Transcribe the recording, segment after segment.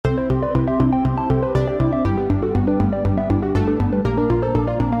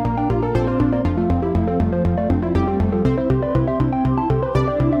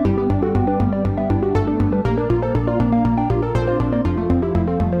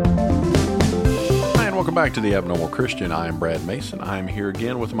welcome back to The Abnormal Christian. I am Brad Mason. I am here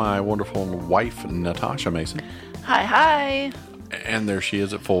again with my wonderful wife, Natasha Mason. Hi. And there she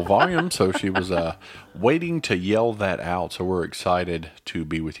is at full volume, so she was waiting to yell that out, so we're excited to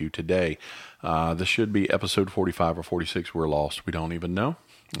be with you today. This should be episode 45 or 46. We're lost. We don't even know.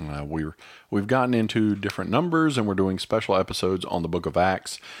 We've gotten into different numbers, and we're doing special episodes on the book of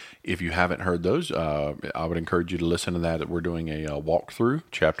Acts. If you haven't heard those, I would encourage you to listen to that. We're doing a walkthrough,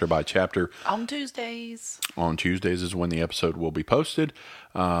 chapter by chapter. On Tuesdays. On Tuesdays is when the episode will be posted.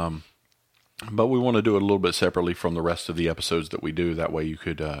 But we want to do it a little bit separately from the rest of the episodes that we do. That way you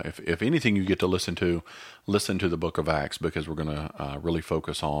could, if anything you get to listen to the book of Acts, because we're going to really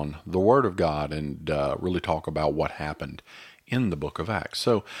focus on the Word of God and really talk about what happened in the book of Acts.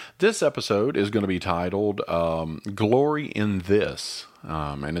 So this episode is going to be titled Glory in This.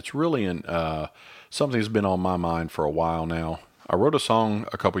 And it's really something that's been on my mind for a while now. I wrote a song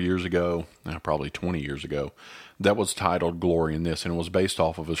a couple years ago, probably 20 years ago, that was titled Glory in This, and it was based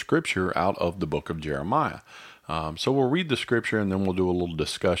off of a scripture out of the book of Jeremiah. So we'll read the scripture, and then we'll do a little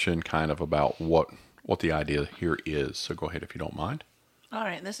discussion kind of about what the idea here is. So go ahead if you don't mind. All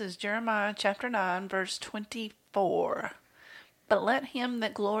right, this is Jeremiah chapter 9, verse 24. But let him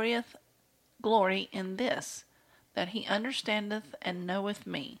that glorieth glory in this, that he understandeth and knoweth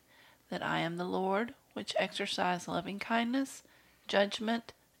me, that I am the Lord, which exercise loving kindness,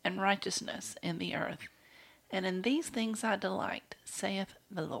 judgment, and righteousness in the earth. And in these things I delight, saith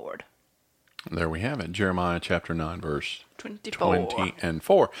the Lord. There we have it. Jeremiah chapter 9, verse 24. 20 and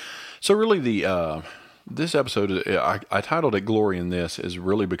 4. So really this episode, I titled it Glory in This, is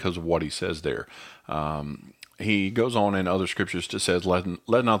really because of what he says there. He goes on in other scriptures to says, let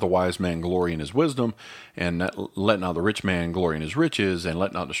not the wise man glory in his wisdom, and let not the rich man glory in his riches, and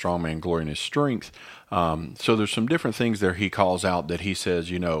let not the strong man glory in his strength. So there's some different things there he calls out that he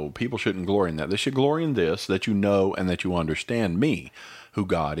says, people shouldn't glory in that. They should glory in this, that you know and that you understand me, who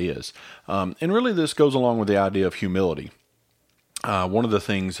God is. And really this goes along with the idea of humility. One of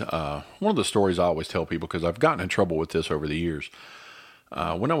the stories I always tell people, because I've gotten in trouble with this over the years.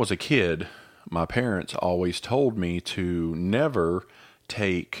 When I was a kid, my parents always told me to never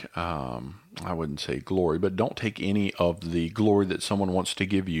take, I wouldn't say glory, but don't take any of the glory that someone wants to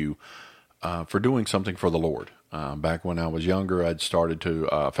give you for doing something for the Lord. Back when I was younger, I'd started to,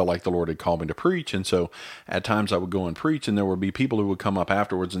 felt like the Lord had called me to preach. And so at times I would go and preach, and there would be people who would come up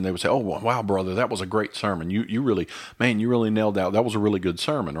afterwards and they would say, "Oh, wow, brother, that was a great sermon. You really nailed that. That was a really good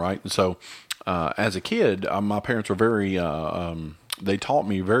sermon," right? And so as a kid, my parents were they taught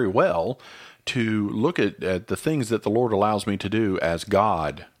me very well to look at the things that the Lord allows me to do as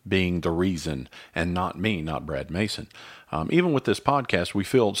God being the reason, and not me, not Brad Mason. Even with this podcast, we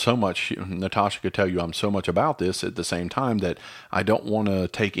feel so much, Natasha could tell you I'm so much about this at the same time that I don't want to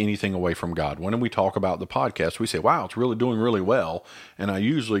take anything away from God. When we talk about the podcast, we say, wow, it's really doing really well. And I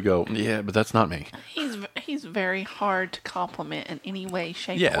usually go, yeah, but that's not me. He's very hard to compliment in any way,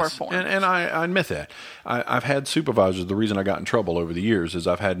 shape, or form. And I admit that. I've had supervisors. The reason I got in trouble over the years is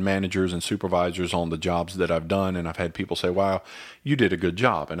I've had managers and supervisors on the jobs that I've done, and I've had people say, wow, you did a good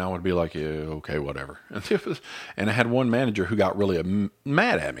job. And I would be like, yeah, okay, whatever. And I had one manager who got really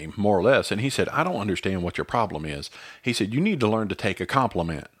mad at me, more or less, and he said, I don't understand what your problem is. He said, you need to learn to take a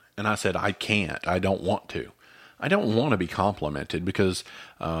compliment. And I said, I can't. I don't want to. I don't want to be complimented, because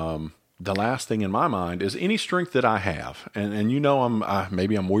the last thing in my mind is any strength that I have, and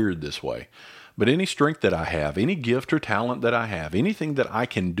maybe I'm weird this way, but any strength that I have, any gift or talent that I have, anything that I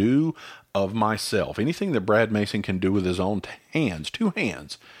can do of myself, anything that Brad Mason can do with his own two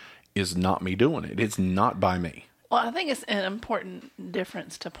hands, is not me doing it. It's not by me. Well, I think it's an important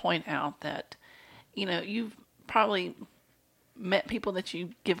difference to point out that, you've probably met people that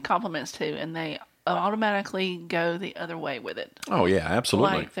you give compliments to, and they automatically go the other way with it. Oh yeah,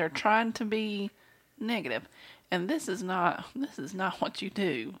 absolutely. Like they're trying to be negative, and this is not what you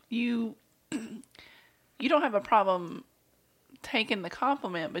do. You don't have a problem taking the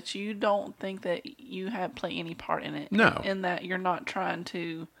compliment, but you don't think that you play any part in it. No. In that you're not trying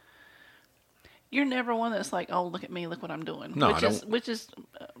to. You're never one that's like, oh, look at me, look what I'm doing. No, which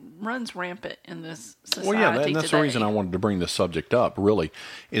runs rampant in this society. Well, yeah, that's today. the reason I wanted to bring this subject up, really,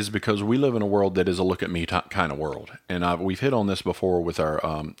 is because we live in a world that is a look at me kind of world. And we've hit on this before with our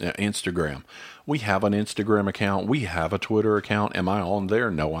Instagram. We have an Instagram account. We have a Twitter account. Am I on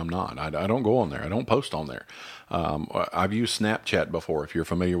there? No, I'm not. I don't go on there. I don't post on there. I've used Snapchat before. If you're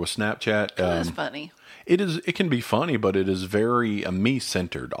familiar with Snapchat. That's funny. It can be funny, but it is very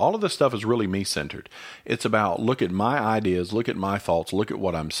me-centered. All of this stuff is really me-centered. It's about, look at my ideas, look at my thoughts, look at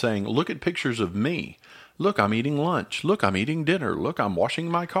what I'm saying, look at pictures of me. Look, I'm eating lunch. Look, I'm eating dinner. Look, I'm washing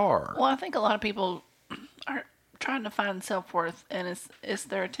my car. Well, I think a lot of people are trying to find self-worth, and it's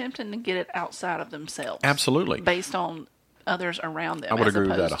they're attempting to get it outside of themselves. Absolutely. Based on others around them, I would as agree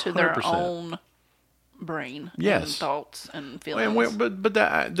with that opposed to their 100%. own brain and Yes. thoughts and And feelings. but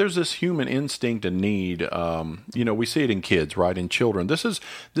there's this human instinct and need. We see it in kids, right? In children. This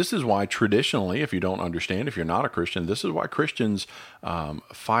is why traditionally, if you don't understand, if you're not a Christian, this is why Christians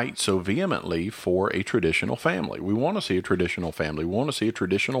fight so vehemently for a traditional family. We want to see a traditional family. We want to see a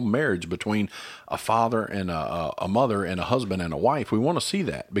traditional marriage between a father and a mother and a husband and a wife. We want to see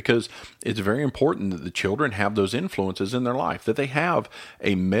that because it's very important that the children have those influences in their life, that they have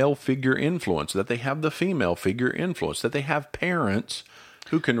a male figure influence, that they have the female figure influence, that they have parents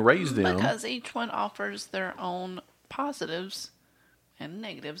who can raise them. Because each one offers their own positives and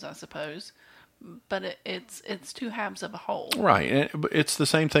negatives, I suppose. But it's two halves of a whole. Right. And it's the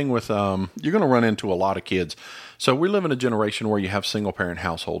same thing with, you're going to run into a lot of kids. So we live in a generation where you have single parent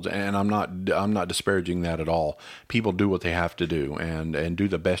households, and I'm not disparaging that at all. People do what they have to do and do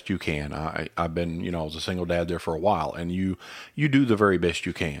the best you can. I've been, I was a single dad there for a while, and you do the very best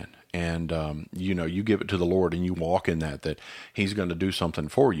you can. And, you give it to the Lord and you walk in that He's going to do something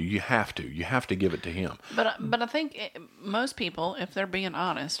for you. You have to give it to Him. But I think most people, if they're being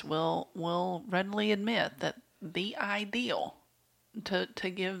honest, will readily admit that the ideal to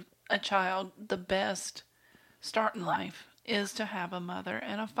give a child the best start in life is to have a mother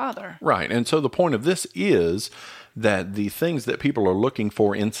and a father. Right. And so the point of this is that the things that people are looking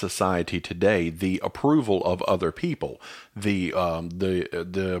for in society today, the approval of other people, the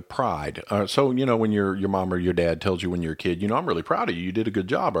pride. So, when your mom or your dad tells you when you're a kid, I'm really proud of you. You did a good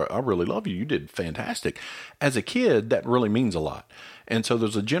job. Or, I really love you. You did fantastic. As a kid, that really means a lot. And so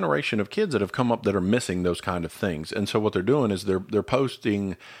there's a generation of kids that have come up that are missing those kind of things. And so what they're doing is they're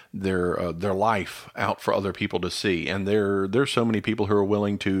posting their life out for other people to see. And there's so many people who are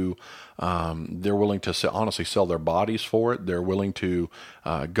willing to honestly sell their bodies for it. They're willing to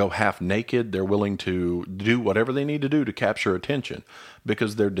go half naked. They're willing to do whatever they need to do to capture attention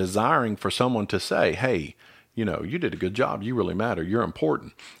because they're desiring for someone to say, hey, you did a good job. You really matter. You're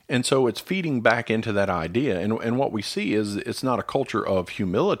important. And so it's feeding back into that idea. And what we see is it's not a culture of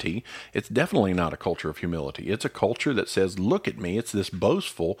humility. It's definitely not a culture of humility. It's a culture that says, look at me. It's this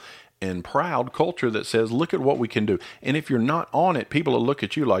boastful and proud culture that says, look at what we can do. And if you're not on it, people will look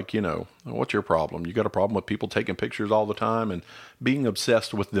at you like, what's your problem? You got a problem with people taking pictures all the time and being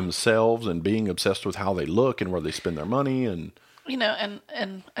obsessed with themselves and being obsessed with how they look and where they spend their money and...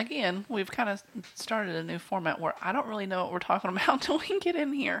 And again, we've kind of started a new format where I don't really know what we're talking about until we get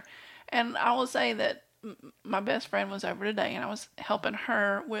in here. And I will say that my best friend was over today, and I was helping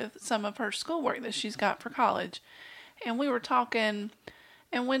her with some of her schoolwork that she's got for college. And we were talking,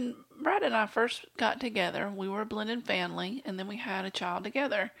 and when Brad and I first got together, we were a blended family, and then we had a child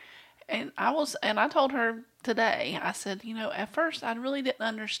together. And I told her today, I said, at first I really didn't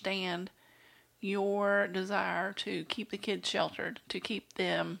understand your desire to keep the kids sheltered, to keep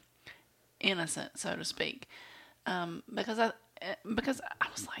them innocent, so to speak. Because I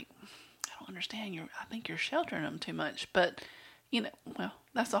was like, I don't understand you. I think you're sheltering them too much. But, well,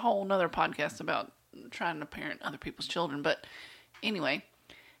 that's a whole nother podcast about trying to parent other people's children. But anyway,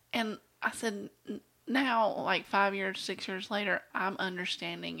 and I said, now, like 5 years, 6 years later, I'm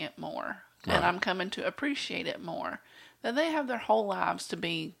understanding it more. Right. And I'm coming to appreciate it more. That they have their whole lives to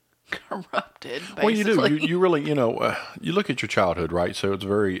be corrupted, basically. Well, you do. You really, you look at your childhood, right? So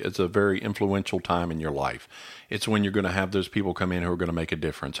it's a very influential time in your life. It's when you're going to have those people come in who are going to make a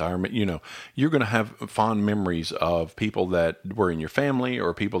difference. You're going to have fond memories of people that were in your family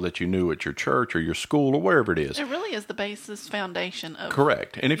or people that you knew at your church or your school or wherever it is. It really is the basis foundation of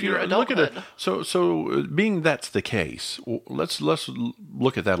correct. And if you look at it, so being that's the case, let's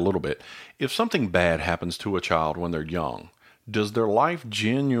look at that a little bit. If something bad happens to a child when they're young, does their life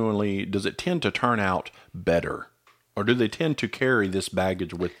does it tend to turn out better? Or do they tend to carry this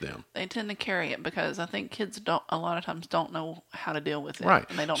baggage with them? They tend to carry it because I think kids a lot of times don't know how to deal with it. Right.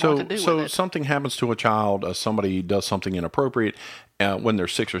 And they don't know what to do with it. So something happens to a child, somebody does something inappropriate when they're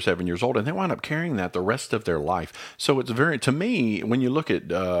 6 or 7 years old, and they wind up carrying that the rest of their life. So it's to me, when you look at,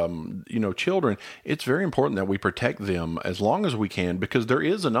 children, it's very important that we protect them as long as we can because there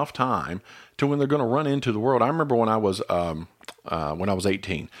is enough time to when they're going to run into the world. I remember when I was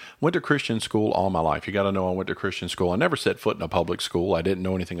 18, went to Christian school all my life. You got to know I went to Christian school. I never set foot in a public school. I didn't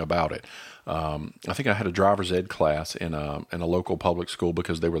know anything about it. I think I had a driver's ed class in a local public school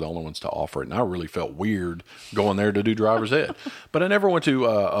because they were the only ones to offer it. And I really felt weird going there to do driver's ed. But I never went to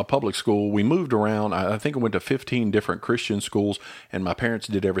a public school. We moved around. I think I went to 15 different Christian schools, and my parents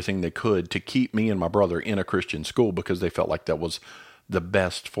did everything they could to keep me and my brother in a Christian school because they felt like that was the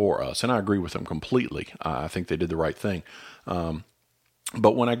best for us. And I agree with them completely. I think they did the right thing.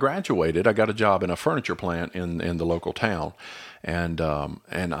 But when I graduated, I got a job in a furniture plant in the local town, and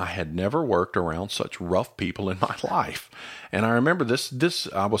I had never worked around such rough people in my life. And I remember this.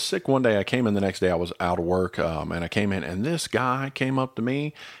 I was sick one day. I came in the next day. I was out of work, and I came in, and this guy came up to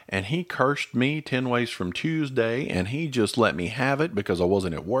me, and he cursed me 10 ways from Tuesday, and he just let me have it because I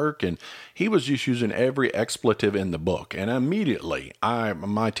wasn't at work, and he was just using every expletive in the book. And immediately,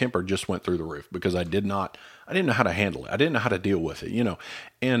 my temper just went through the roof because I didn't know how to handle it. I didn't know how to deal with it,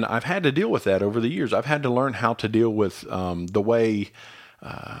 and I've had to deal with that over the years. I've had to learn how to deal with the way,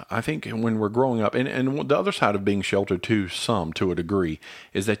 I think when we're growing up, and the other side of being sheltered to a degree,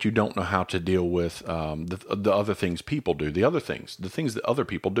 is that you don't know how to deal with the other things people do, the things that other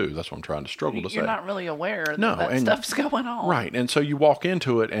people do. That's what I'm trying to struggle to say. You're not really aware that stuff's going on. Right, and so you walk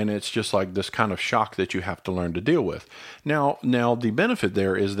into it, and it's just like this kind of shock that you have to learn to deal with. Now the benefit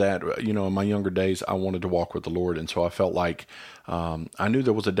there is that, in my younger days, I wanted to walk with the Lord, and so I felt like I knew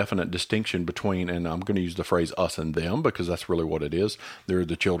there was a definite distinction between, and I'm going to use the phrase us and them because that's really what it is. They're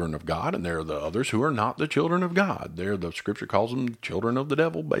the children of God, and there are the others who are not the children of God. The scripture calls them children of the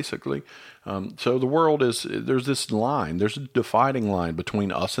devil, basically. So the world there's this line, there's a dividing line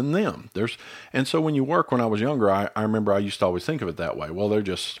between us and them. And so when you work, when I was younger, I remember I used to always think of it that way. Well, they're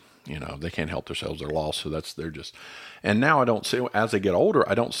just, they can't help themselves, they're lost, so and now I don't see, as they get older,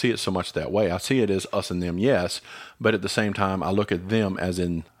 I don't see it so much that way. I see it as us and them, yes, but at the same time, I look at them as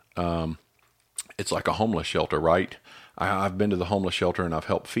in, it's like a homeless shelter, right? I've been to the homeless shelter and I've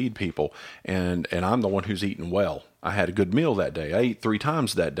helped feed people, and I'm the one who's eaten well. I had a good meal that day. I ate 3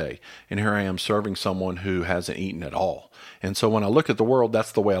 times that day, and here I am serving someone who hasn't eaten at all. And so when I look at the world,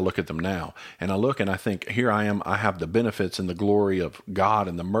 that's the way I look at them now. And I look and I think, here I am, I have the benefits and the glory of God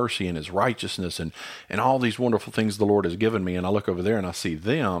and the mercy and his righteousness and all these wonderful things the Lord has given me. And I look over there and I see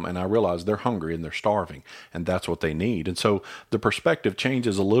them and I realize they're hungry and they're starving, and that's what they need. And so the perspective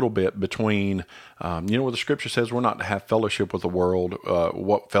changes a little bit between, where the scripture says we're not to have fellowship with the world.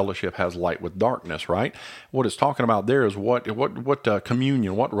 What fellowship has light with darkness, right? What it's talking about there is what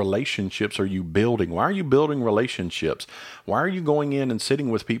communion, what relationships are you building? Why are you building relationships? Why are you going in and sitting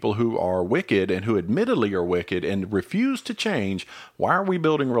with people who are wicked and who admittedly are wicked and refuse to change? Why are we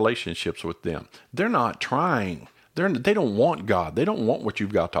building relationships with them? They're not trying. They don't want God. They don't want what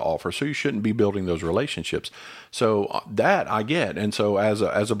you've got to offer. So you shouldn't be building those relationships. So that I get. And so as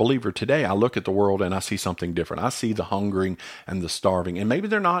a believer today, I look at the world and I see something different. I see the hungering and the starving. And maybe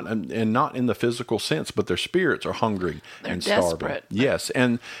they're not, and not in the physical sense, but their spirits are hungering and starving. Desperate. Yes.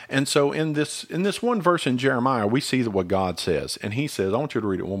 And so in this one verse in Jeremiah, we see what God says. And he says, I want you to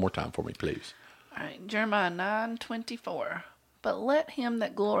read it one more time for me, please. All right. Jeremiah 9:24. But let him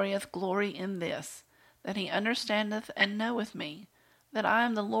that glorieth glory in this, that he understandeth and knoweth me, that I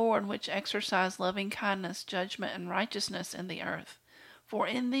am the Lord which exercise loving kindness, judgment, and righteousness in the earth. For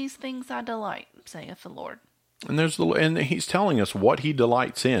in these things I delight, saith the Lord. And he's telling us what he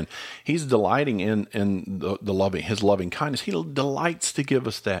delights in. He's delighting in his loving kindness. He delights to give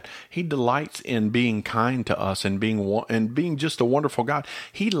us that. He delights in being kind to us and being just a wonderful God.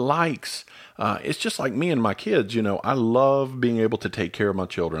 He likes. It's just like me and my kids. I love being able to take care of my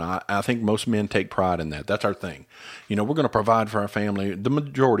children. I think most men take pride in that. That's our thing. We're going to provide for our family. The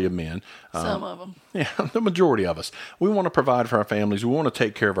majority of men. Some of them. Yeah, the majority of us. We want to provide for our families. We want to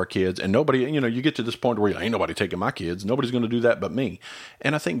take care of our kids. And nobody, you get to this point where ain't nobody taking my kids. Nobody's going to do that but me.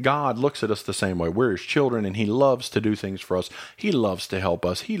 And I think God looks at us the same way. We're his children, and he loves to do things for us. He loves to help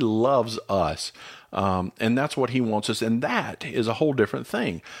us. He loves us. And that's what he wants us. And that is a whole different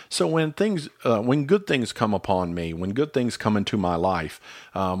thing. So when good things come upon me, when good things come into my life,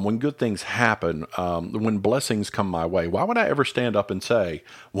 when good things happen, when blessings come my way, why would I ever stand up and say,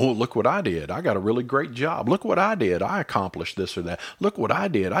 well, look what I did. I got a really great job. Look what I did. I accomplished this or that. Look what I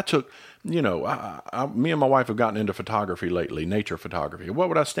did. I took, me and my wife have gotten into photography lately, nature photography. What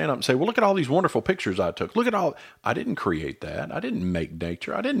would I stand up and say? Well, look at all these wonderful pictures I took. Look at all, I didn't create that. I didn't make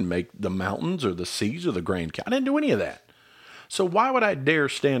nature. I didn't make the mountains or the seas or the Grand Canyon. I didn't do any of that. So why would I dare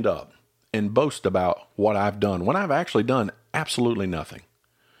stand up and boast about what I've done when I've actually done absolutely nothing?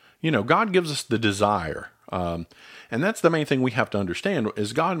 God gives us the desire. And that's the main thing we have to understand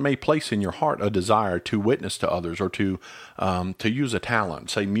is God may place in your heart a desire to witness to others or to use a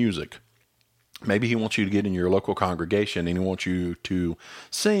talent, say music. Maybe he wants you to get in your local congregation and he wants you to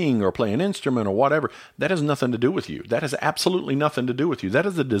sing or play an instrument or whatever. That has nothing to do with you. That has absolutely nothing to do with you. That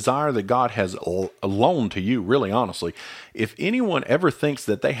is a desire that God has loaned to you, really honestly. If anyone ever thinks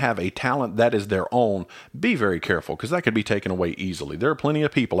that they have a talent that is their own, be very careful, because that could be taken away easily. There are plenty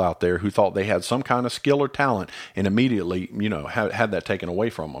of people out there who thought they had some kind of skill or talent and immediately, had that taken away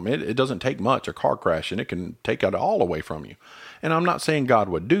from them. It doesn't take much, a car crash, and it can take it all away from you. And I'm not saying God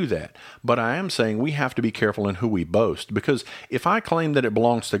would do that, but I am saying we have to be careful in who we boast, because if I claim that it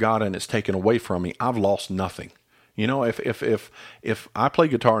belongs to God and it's taken away from me, I've lost nothing. If I play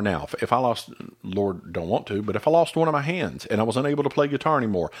guitar now, if I lost, Lord, don't want to, but if I lost one of my hands and I was unable to play guitar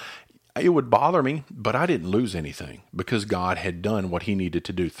anymore, it would bother me, but I didn't lose anything, because God had done what he needed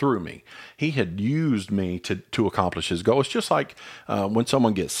to do through me. He had used me to accomplish his goal. It's just like when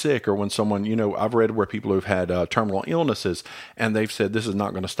someone gets sick, or when someone, I've read where people who've had terminal illnesses, and they've said, this is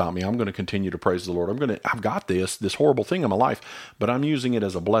not going to stop me. I'm going to continue to praise the Lord. I've got this horrible thing in my life, but I'm using it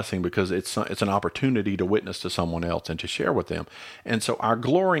as a blessing, because it's an opportunity to witness to someone else and to share with them. And so our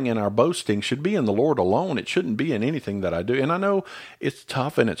glorying and our boasting should be in the Lord alone. It shouldn't be in anything that I do. And I know it's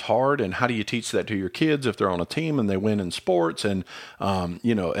tough and it's hard. And how do you teach that to your kids if they're on a team and they win in sports and,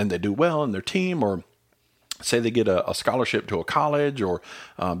 and they do well in their team, or say they get a scholarship to a college, or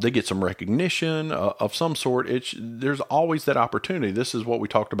they get some recognition of some sort? There's always that opportunity. This is what we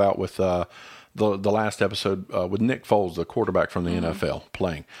talked about with the last episode with Nick Foles, the quarterback from the NFL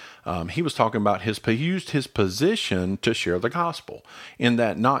playing. He was talking about he used his position to share the gospel, in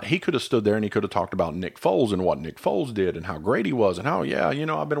that he could have stood there and he could have talked about Nick Foles and what Nick Foles did and how great he was and how,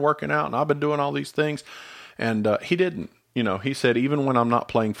 I've been working out and I've been doing all these things. And he didn't. He said, even when I'm not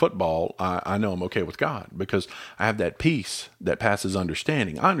playing football, I know I'm okay with God, because I have that peace that passes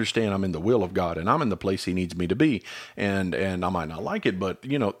understanding. I understand I'm in the will of God and I'm in the place he needs me to be. And I might not like it, but,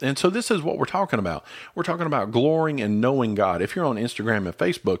 and so this is what we're talking about. We're talking about glorying and knowing God. If you're on Instagram and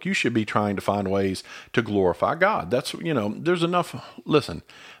Facebook, you should be trying to find ways to glorify God. That's, there's enough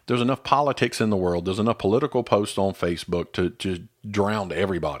politics in the world. There's enough political posts on Facebook to drown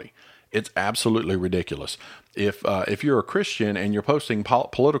everybody. It's absolutely ridiculous. If you're a Christian and you're posting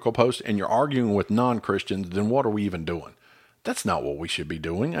political posts and you're arguing with non-Christians, then what are we even doing? That's not what we should be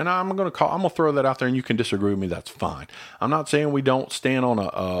doing. And I'm going to throw that out there, and you can disagree with me. That's fine. I'm not saying we don't stand on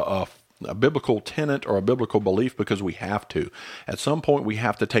a biblical tenet or a biblical belief, because we have to. At some point, we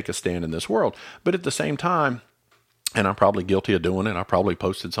have to take a stand in this world. But at the same time, and I'm probably guilty of doing it, I probably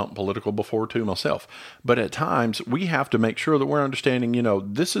posted something political before too myself. But at times, we have to make sure that we're understanding,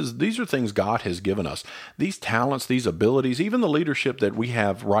 these are things God has given us. These talents, these abilities, even the leadership that we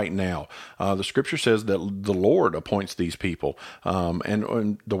have right now. The scripture says that the Lord appoints these people.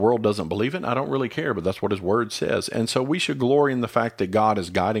 And the world doesn't believe it, and I don't really care, but that's what his word says. And so we should glory in the fact that God is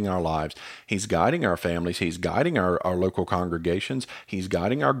guiding our lives. He's guiding our families. He's guiding our local congregations. He's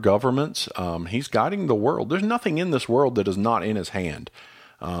guiding our governments. He's guiding the world. There's nothing in this world that is not in his hand.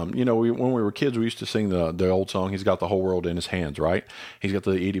 When we were kids, we used to sing the old song, he's got the whole world in his hands, right? He's got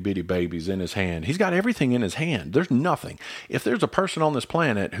the itty bitty babies in his hand. He's got everything in his hand. There's nothing. If there's a person on this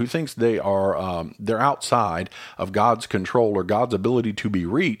planet who thinks they're outside of God's control or God's ability to be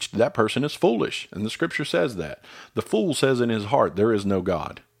reached, that person is foolish. And the scripture says that. The fool says in his heart, there is no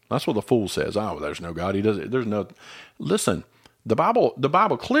God. That's what the fool says. Oh, there's no God. Listen. The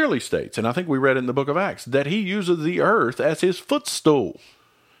Bible clearly states, and I think we read it in the book of Acts, that he uses the earth as his footstool.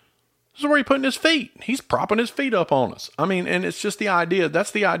 This is where he's putting his feet. He's propping his feet up on us. And it's just the idea, that's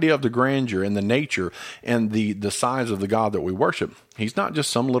the idea of the grandeur and the nature and the size of the God that we worship. He's not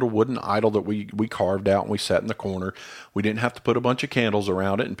just some little wooden idol that we carved out and we sat in the corner. We didn't have to put a bunch of candles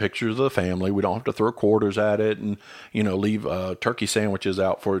around it and pictures of the family. We don't have to throw quarters at it and, leave turkey sandwiches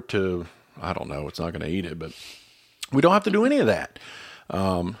out for it to, I don't know, it's not going to eat it, but we don't have to do any of that.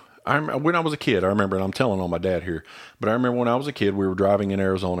 When I was a kid, I remember, and I'm telling on my dad here, but I remember when I was a kid, we were driving in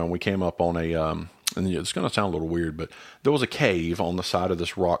Arizona and we came up on and it's going to sound a little weird, but there was a cave on the side of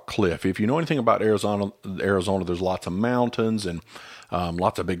this rock cliff. If you know anything about Arizona, there's lots of mountains and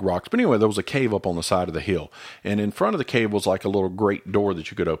lots of big rocks. But anyway, there was a cave up on the side of the hill. And in front of the cave was like a little great door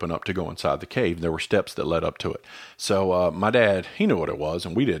that you could open up to go inside the cave. There were steps that led up to it. So my dad, he knew what it was,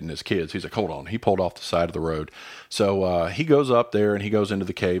 and we didn't as kids. He's like, hold on. He pulled off the side of the road. So he goes up there, and he goes into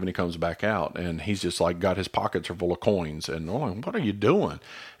the cave, and he comes back out. And he's just like, got his pockets are full of coins. And I'm like, what are you doing?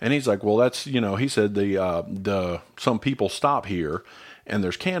 And he's like, well, that's, he said some people stop here and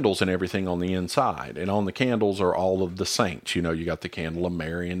there's candles and everything on the inside. And on the candles are all of the saints. You know, you got the candle of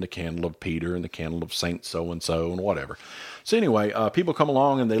Mary and the candle of Peter and the candle of Saint so-and-so and whatever. So anyway, people come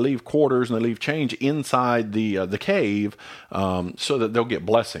along and they leave quarters and they leave change inside the cave so that they'll get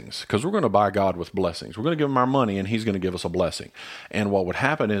blessings. Because we're going to buy God with blessings. We're going to give him our money and he's going to give us a blessing. And what would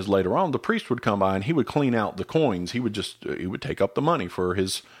happen is later on, the priest would come by and he would clean out the coins. He would take up the money for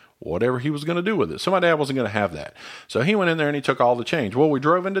his whatever he was going to do with it. So my dad wasn't going to have that. So he went in there and he took all the change. Well, we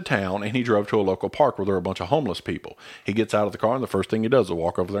drove into town and he drove to a local park where there were a bunch of homeless people. He gets out of the car and the first thing he does is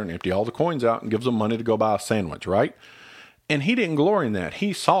walk over there and empty all the coins out and gives them money to go buy a sandwich, right? And he didn't glory in that.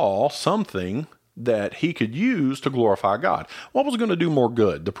 He saw something that he could use to glorify God. What was going to do more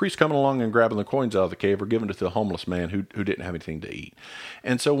good? The priest coming along and grabbing the coins out of the cave or giving it to the homeless man who didn't have anything to eat.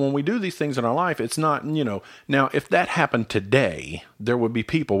 And so when we do these things in our life, it's not, now if that happened today, there would be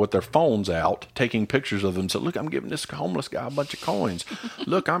people with their phones out taking pictures of them. So look, I'm giving this homeless guy a bunch of coins.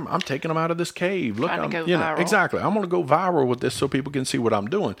 Look, I'm taking them out of this cave. Look, I'm viral. Exactly. I'm going to go viral with this so people can see what I'm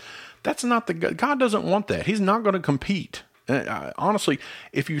doing. That's not God doesn't want that. He's not going to compete. Honestly,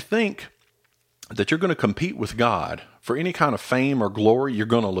 if you think that you're going to compete with God for any kind of fame or glory, you're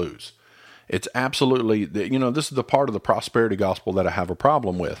going to lose. It's absolutely, this is the part of the prosperity gospel that I have a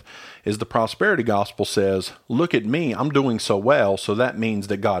problem with, is the prosperity gospel says, look at me, I'm doing so well, so that means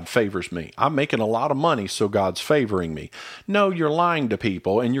that God favors me. I'm making a lot of money, so God's favoring me. No, you're lying to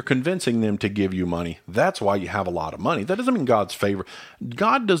people, and you're convincing them to give you money. That's why you have a lot of money. That doesn't mean God's favor.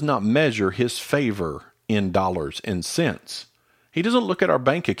 God does not measure his favor in dollars and cents. He doesn't look at our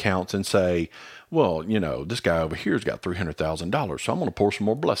bank accounts and say, well, this guy over here's got $300,000, so I'm going to pour some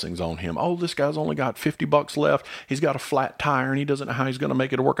more blessings on him. Oh, this guy's only got $50 left. He's got a flat tire and he doesn't know how he's going to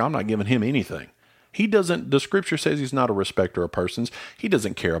make it work. I'm not giving him anything. The scripture says he's not a respecter of persons. He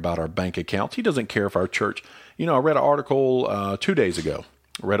doesn't care about our bank accounts. He doesn't care if our church, I read an article 2 days ago.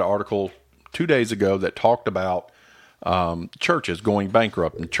 That talked about churches going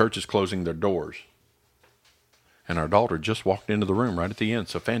bankrupt and churches closing their doors. And our daughter just walked into the room right at the end.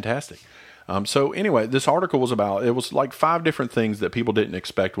 So fantastic. So anyway, this article was it was like 5 different things that people didn't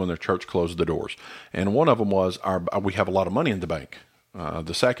expect when their church closed the doors. And one of them was, we have a lot of money in the bank.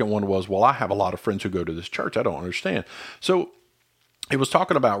 The second one was, well, I have a lot of friends who go to this church. I don't understand. So it was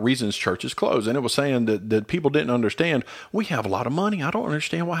talking about reasons churches close, and it was saying that people didn't understand, we have a lot of money. I don't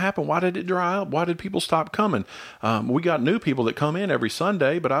understand what happened. Why did it dry up? Why did people stop coming? We got new people that come in every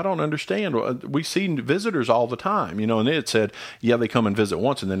Sunday, but I don't understand. We see visitors all the time, and it said, yeah, they come and visit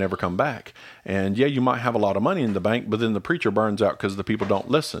once and they never come back. And yeah, you might have a lot of money in the bank, but then the preacher burns out because the people don't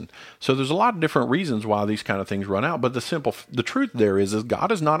listen. So there's a lot of different reasons why these kind of things run out. But the truth there is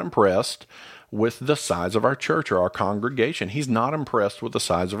God is not impressed with the size of our church or our congregation. He's not impressed with the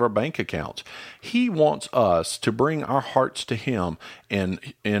size of our bank accounts. He wants us to bring our hearts to him and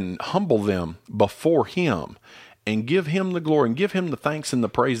humble them before him and give him the glory and give him the thanks and the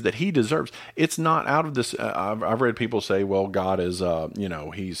praise that he deserves. It's not out of this. I've read people say, well, God is,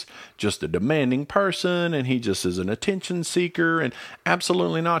 he's just a demanding person and he just is an attention seeker. And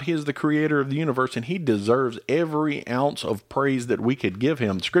absolutely not. He is the creator of the universe and he deserves every ounce of praise that we could give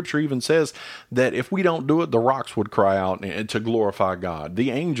him. Scripture even says that if we don't do it, the rocks would cry out to glorify God. The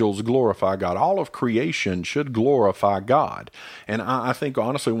angels glorify God. All of creation should glorify God. And I think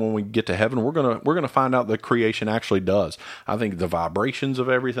honestly, when we get to heaven, we're gonna find out that creation actually does. I think the vibrations of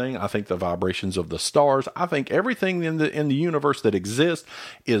everything, I think the vibrations of the stars, I think everything in the universe that exists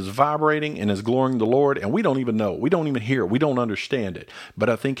is vibrating and is glorying the Lord, and we don't even know. We don't even hear it. We don't understand it. But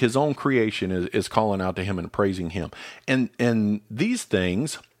I think his own creation is calling out to him and praising him. And these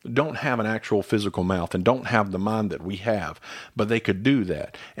things don't have an actual physical mouth and don't have the mind that we have, but they could do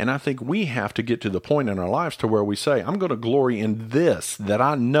that. And I think we have to get to the point in our lives to where we say, I'm going to glory in this, that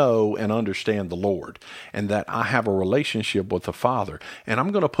I know and understand the Lord and that I have a relationship with the Father. And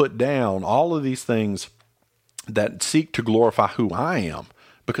I'm going to put down all of these things that seek to glorify who I am,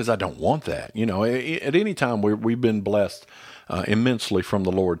 because I don't want that. At any time we've been blessed immensely from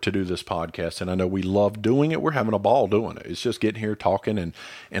the Lord to do this podcast. And I know we love doing it. We're having a ball doing it. It's just getting here, talking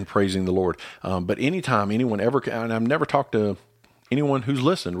and praising the Lord. But anytime anyone ever, and I've never talked to anyone who's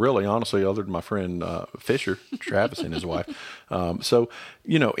listened, really, honestly, other than my friend Fisher, Travis and his wife. So,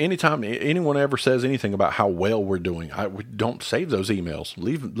 anytime anyone ever says anything about how well we're doing, we don't save those emails.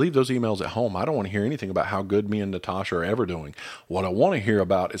 Leave those emails at home. I don't want to hear anything about how good me and Natasha are ever doing. What I want to hear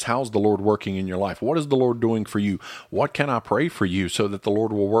about is how's the Lord working in your life? What is the Lord doing for you? What can I pray for you so that the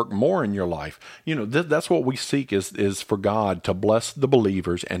Lord will work more in your life? That's what we seek is for God to bless the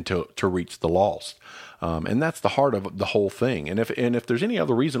believers and to reach the lost. And that's the heart of the whole thing. And if there's any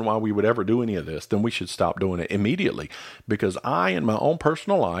other reason why we would ever do any of this, then we should stop doing it immediately, because I, in my own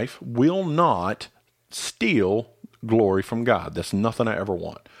personal life, will not steal glory from God. That's nothing I ever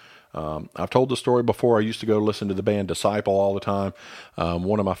want. I've told the story before. I used to go listen to the band Disciple all the time,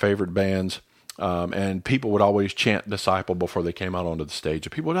 one of my favorite bands. And people would always chant Disciple before they came out onto the stage.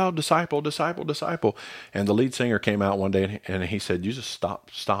 And people would, oh, Disciple, Disciple, Disciple. And the lead singer came out one day and he said, you just stop.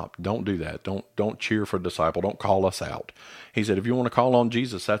 Don't do that. Don't cheer for Disciple. Don't call us out. He said, if you want to call on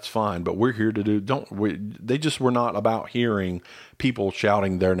Jesus, that's fine. But we're here to they just were not about hearing people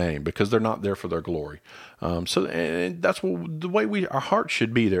shouting their name, because they're not there for their glory. And that's the way our hearts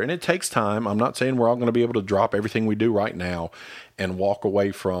should be there. And it takes time. I'm not saying we're all going to be able to drop everything we do right now and walk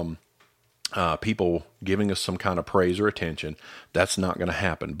away from people giving us some kind of praise or attention. That's not going to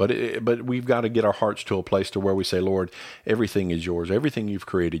happen. But we've got to get our hearts to a place to where we say, Lord, everything is yours. Everything you've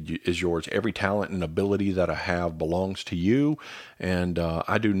created is yours. Every talent and ability that I have belongs to you. And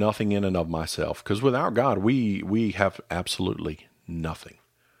I do nothing in and of myself. Because without God, we have absolutely nothing.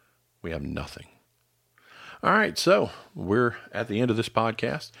 We have nothing. All right, so we're at the end of this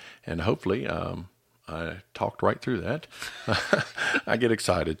podcast. And hopefully, I talked right through that. I get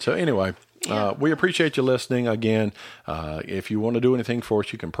excited. So anyway, we appreciate you listening. Again, if you want to do anything for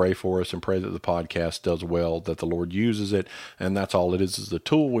us, you can pray for us and pray that the podcast does well, that the Lord uses it. And that's all it is the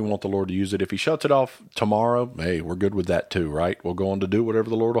tool. We want the Lord to use it. If he shuts it off tomorrow, hey, we're good with that too, right? We'll go on to do whatever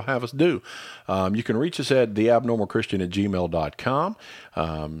the Lord will have us do. You can reach us at theabnormalchristian@gmail.com.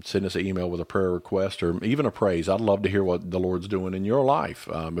 Send us an email with a prayer request or even a praise. I'd love to hear what the Lord's doing in your life.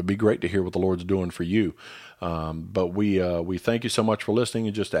 It'd be great to hear what the Lord's doing for you. But we thank you so much for listening,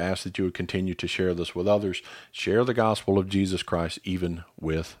 and just to ask that you would continue to share this with others. Share the gospel of Jesus Christ, even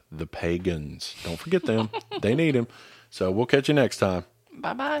with the pagans. Don't forget them. They need him. So we'll catch you next time.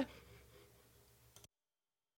 Bye-bye.